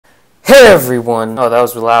Hey everyone! Oh, that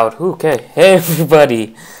was loud. Okay. Hey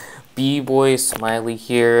everybody! Bboy Smiley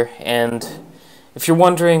here, and if you're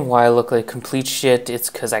wondering why I look like complete shit, it's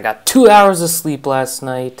because I got 2 hours of sleep last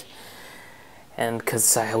night, and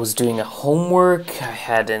because I was doing a homework. I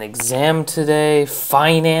had an exam today,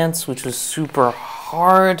 finance, which was super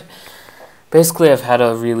hard. Basically, I've had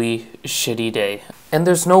a really shitty day, and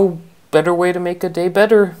there's no better way to make a day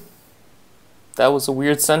better. That was a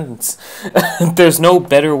weird sentence. There's no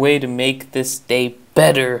better way to make this day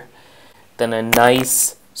better than a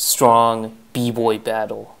nice, strong B-boy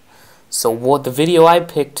battle. So what the video I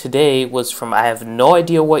picked today was from, I have no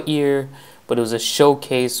idea what year, but it was a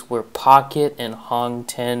showcase where Pocket and Hong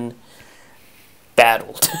Ten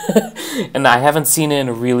battled. And I haven't seen it in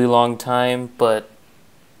a really long time, but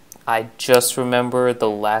I just remember the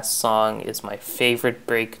last song is my favorite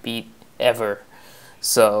breakbeat ever.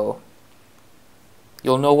 So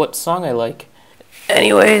you'll know what song I like.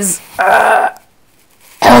 Anyways,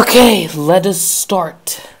 okay, let us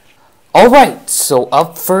start. Alright, so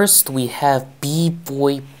up first we have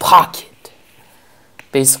B-Boy Pocket.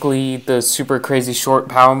 Basically the super crazy short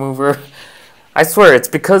power mover. I swear, it's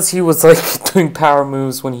because he was like doing power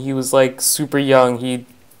moves when he was like super young. He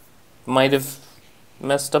might have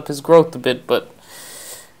messed up his growth a bit, but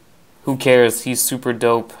who cares? He's super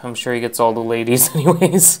dope. I'm sure he gets all the ladies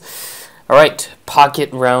anyways. Alright,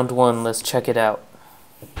 Pocket round one, let's check it out.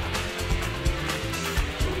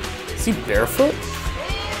 Is he barefoot?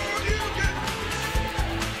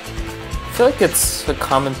 I feel like it's a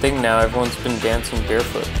common thing now, everyone's been dancing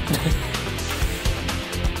barefoot.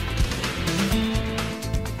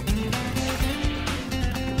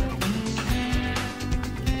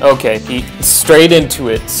 Okay, he straight into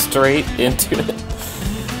it.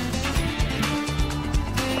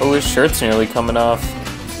 Oh, his shirt's nearly coming off.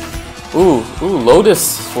 Ooh,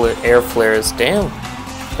 Lotus air flares. Damn,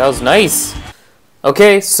 that was nice.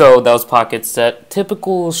 Okay, so that was Pocket's set.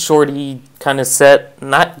 Typical shorty kind of set.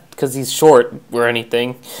 Not because he's short or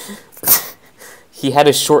anything. He had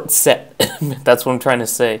a short set. That's what I'm trying to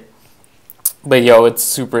say. But yo, it's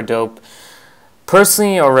super dope.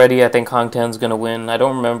 Personally, already, I think Hong Ten's gonna win. I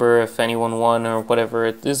don't remember if anyone won or whatever.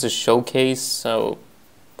 It is a showcase, so.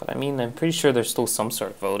 But I mean, I'm pretty sure there's still some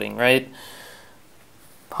sort of voting, right?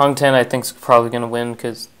 Hong Ten, I think, is probably going to win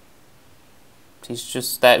because he's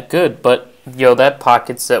just that good. But, yo, that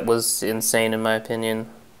Pocket set was insane in my opinion.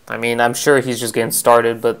 I mean, I'm sure he's just getting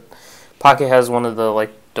started, but Pocket has one of the,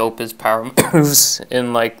 like, dopest power moves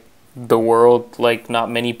in, like, the world. Like, not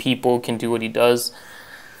many people can do what he does.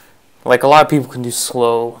 Like, a lot of people can do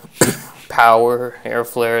slow power, air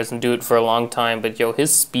flares, and do it for a long time. But, yo,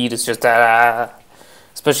 his speed is just,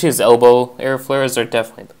 especially his elbow air flares are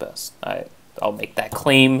definitely the best. I'll make that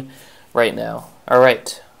claim right now.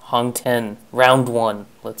 Alright, Hong Ten, round one.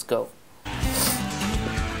 Let's go.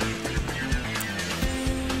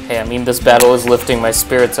 Hey, I mean, this battle is lifting my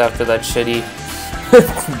spirits after that shitty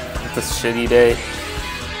this shitty day.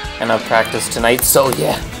 And I've practiced tonight, so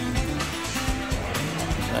yeah.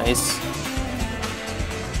 Nice.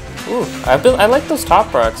 Ooh, I like those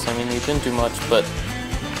top rocks. I mean, he didn't do much, but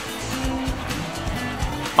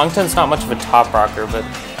Hong Ten's not much of a top rocker, but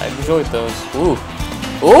I enjoyed those. Ooh.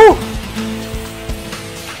 Ooh!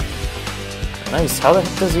 Nice. How the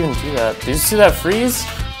heck does he even do that? Did you see that freeze?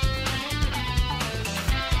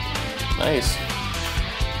 Nice.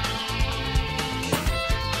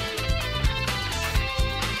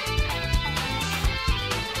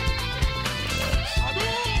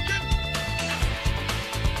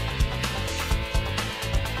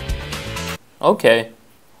 Okay.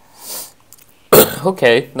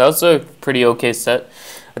 Okay, that was a pretty okay set.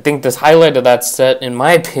 I think this highlight of that set, in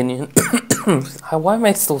my opinion, why am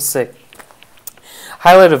I still sick?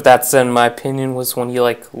 Highlight of that set, in my opinion, was when he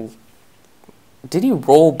like, did he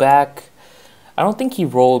roll back? I don't think he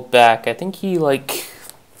rolled back. I think he like,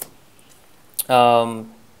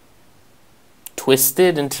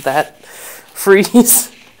 twisted into that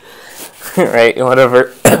freeze. Right,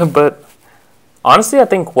 whatever. But honestly, I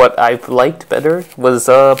think what I liked better was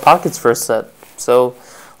Pocket's first set. So,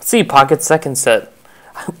 let's see Pocket's second set.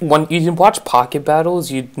 When you watch Pocket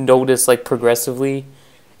battles, you notice like progressively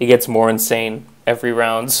it gets more insane every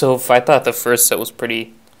round. So if I thought the first set was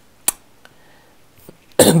pretty,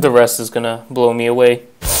 the rest is gonna blow me away.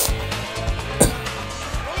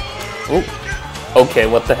 Oh, okay,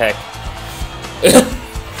 what the heck?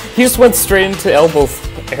 He just went straight into elbow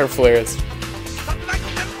air flares.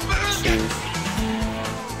 Jeez.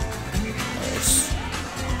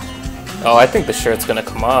 Oh, I think the shirt's gonna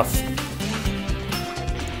come off.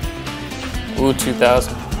 Ooh,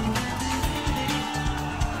 2000.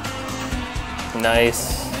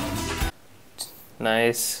 Nice.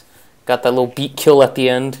 Nice. Got that little beat kill at the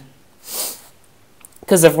end.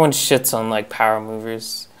 Because everyone shits on, like, power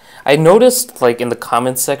movers. I noticed, like, in the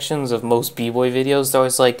comment sections of most B-Boy videos, they're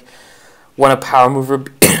always like, when a power mover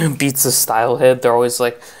beats a style head, they're always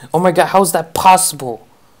like, oh my god, how is that possible?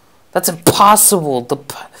 That's impossible.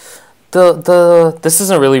 This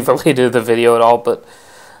isn't really related to the video at all, but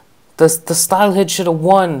the style head should have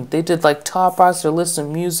won. They did, like, top rocks or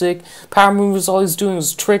listen music. Power movers, all he's doing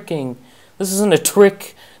is tricking. This isn't a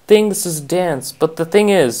trick thing, this is dance. But the thing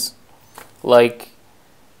is, like,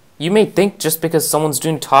 you may think just because someone's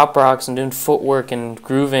doing top rocks and doing footwork and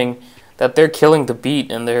grooving that they're killing the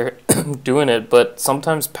beat and they're doing it, but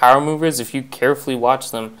sometimes power movers, if you carefully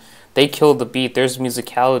watch them, they kill the beat. There's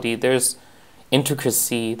musicality, there's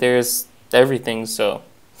intricacy, there's everything. So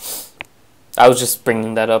I was just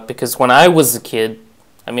bringing that up because when I was a kid,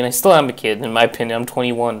 I mean, I still am a kid in my opinion, I'm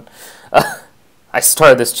 21. I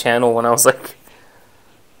started this channel when I was like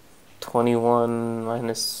 21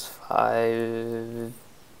 minus 5...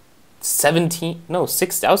 17, no,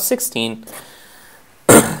 6, I was 16.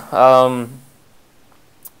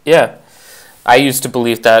 Yeah, I used to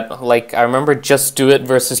believe that, like, I remember Just Do It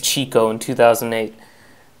versus Chico in 2008.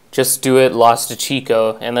 Just Do It lost to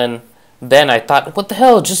Chico, and then I thought, what the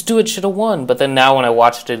hell, Just Do It should have won. But then now when I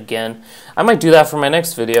watched it again, I might do that for my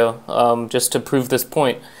next video, just to prove this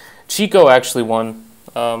point. Chico actually won,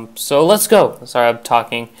 so let's go. Sorry, I'm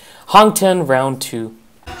talking. Hang Ten round 2.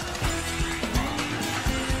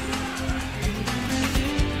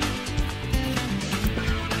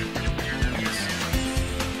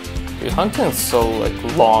 Dude, Hang Ten's so, like,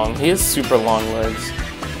 long. He has super long legs.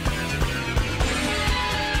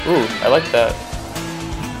 Ooh, I like that.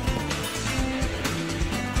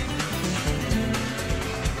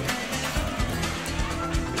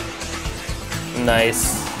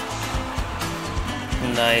 Nice.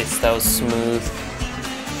 Nice, that was smooth.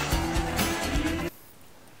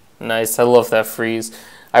 Nice, I love that freeze.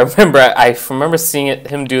 I remember seeing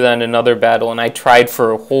him do that in another battle, and I tried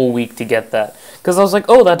for a whole week to get that. Because I was like,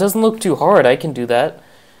 oh, that doesn't look too hard, I can do that.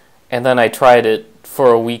 And then I tried it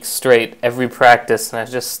for a week straight, every practice, and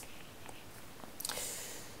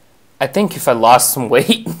I think if I lost some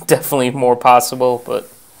weight, definitely more possible,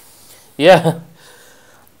 but yeah.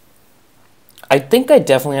 I think I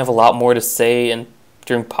definitely have a lot more to say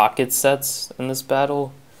during pocket sets in this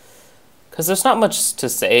battle. Because there's not much to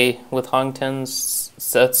say with Hang Ten's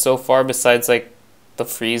sets so far besides, like, the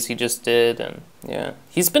freeze he just did. And yeah,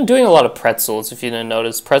 he's been doing a lot of pretzels, if you didn't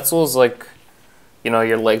notice. Pretzels, like, you know,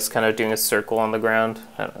 your legs kind of doing a circle on the ground.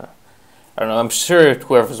 I don't know. I'm sure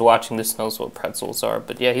whoever's watching this knows what pretzels are.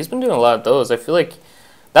 But yeah, he's been doing a lot of those. I feel like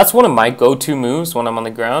that's one of my go-to moves when I'm on the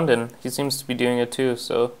ground, and he seems to be doing it too.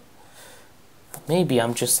 So maybe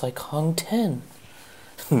I'm just like Hang Ten.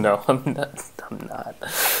 No, I'm not.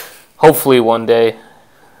 Hopefully one day.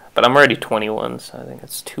 But I'm already 21, so I think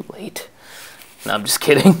it's too late. No, I'm just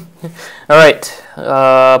kidding. Alright,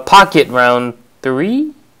 pocket round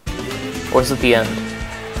 3? Or is it the end?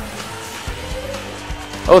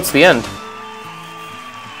 Oh, it's the end.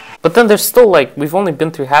 But then there's still, like, we've only been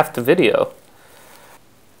through half the video.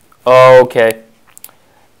 Oh, okay.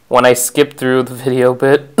 When I skipped through the video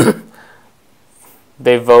bit,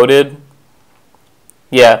 they voted.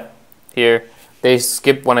 Yeah, here.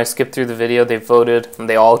 When I skipped through the video, they voted, and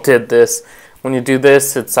they all did this. When you do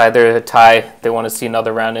this, it's either a tie, they want to see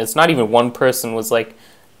another round. It's not even one person was, like,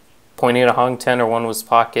 pointing at Hang Ten or one was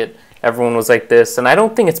pocket. Everyone was like this, and I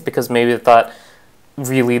don't think it's because maybe they thought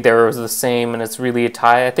really they were the same and it's really a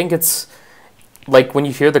tie. I think it's, like, when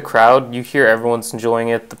you hear the crowd, you hear everyone's enjoying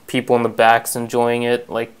it, the people in the back's enjoying it,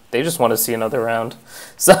 like, they just want to see another round.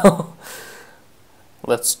 So,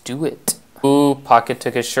 let's do it. Ooh, Pocket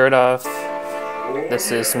took his shirt off.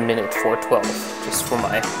 This is minute 412, just for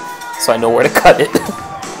so I know where to cut it.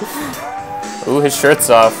 Ooh, his shirt's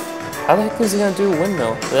off. How the heck is he gonna do a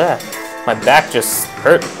windmill? Yeah, my back just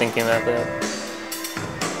hurt thinking about that.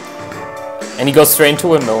 And he goes straight into a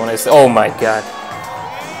windmill when I say, oh my god.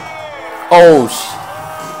 Oh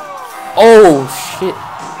shit.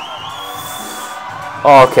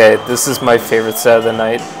 Oh, okay, this is my favorite set of the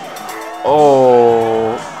night.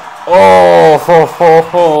 Oh, ho ho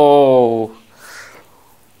ho.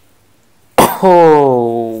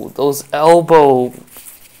 Oh, those elbow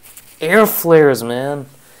air flares, man.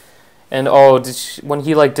 And oh, when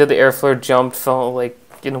he, like, did the air flare jump, felt like,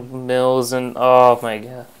 you know, mills, and oh my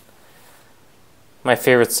god. My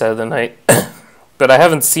favorite set of the night. But I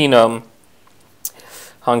haven't seen Hang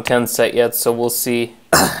Ten set yet, so we'll see.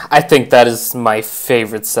 I think that is my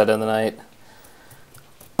favorite set of the night.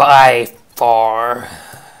 By far.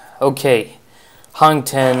 Okay. Hung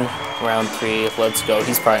 10, round 3. Let's go.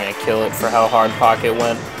 He's probably going to kill it for how hard Pocket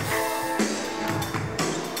went.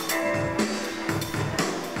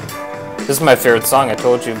 This is my favorite song, I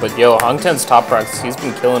told you. But yo, Hung 10's top rocks. He's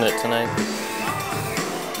been killing it tonight.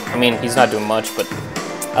 I mean, he's not doing much, but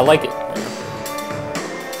I like it.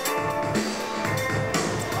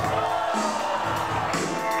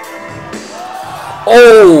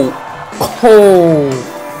 Oh! Oh!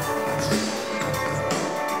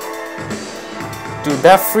 Dude,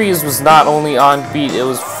 that freeze was not only on beat, it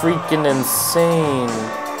was freaking insane.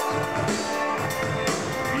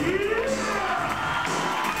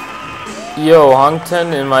 Yo, Hung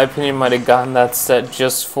 10, in my opinion, might have gotten that set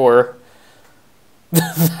just for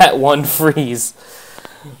that one freeze.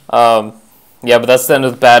 Yeah, but that's the end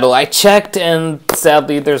of the battle. I checked, and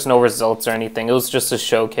sadly, there's no results or anything. It was just a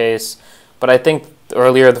showcase. But I think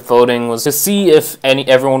earlier the voting was to see if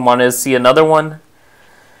everyone wanted to see another one.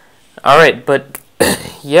 Alright, but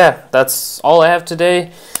yeah, that's all I have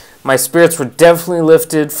today. My spirits were definitely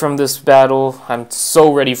lifted from this battle. I'm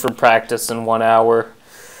so ready for practice in 1 hour.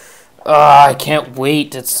 I can't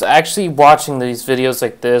wait. It's actually watching these videos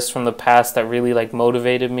like this from the past that really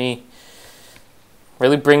motivated me.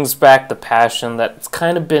 Really brings back the passion that's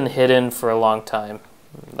kind of been hidden for a long time.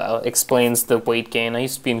 That explains the weight gain. I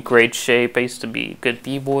used to be in great shape. I used to be a good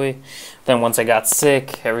b-boy. Then once I got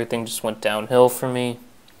sick, everything just went downhill for me.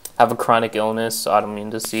 I have a chronic illness, autoimmune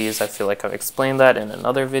disease. I feel like I've explained that in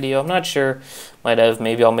another video. I'm not sure. Might have.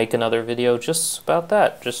 Maybe I'll make another video just about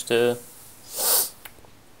that. Just to...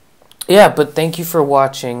 Yeah, but thank you for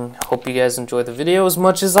watching. Hope you guys enjoyed the video as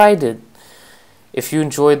much as I did. If you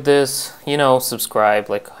enjoyed this, you know, subscribe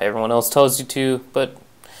like everyone else tells you to. But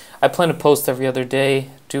I plan to post every other day.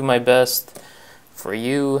 Do my best for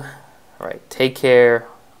you. Alright, take care.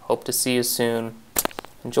 Hope to see you soon.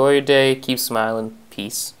 Enjoy your day. Keep smiling.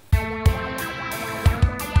 Peace.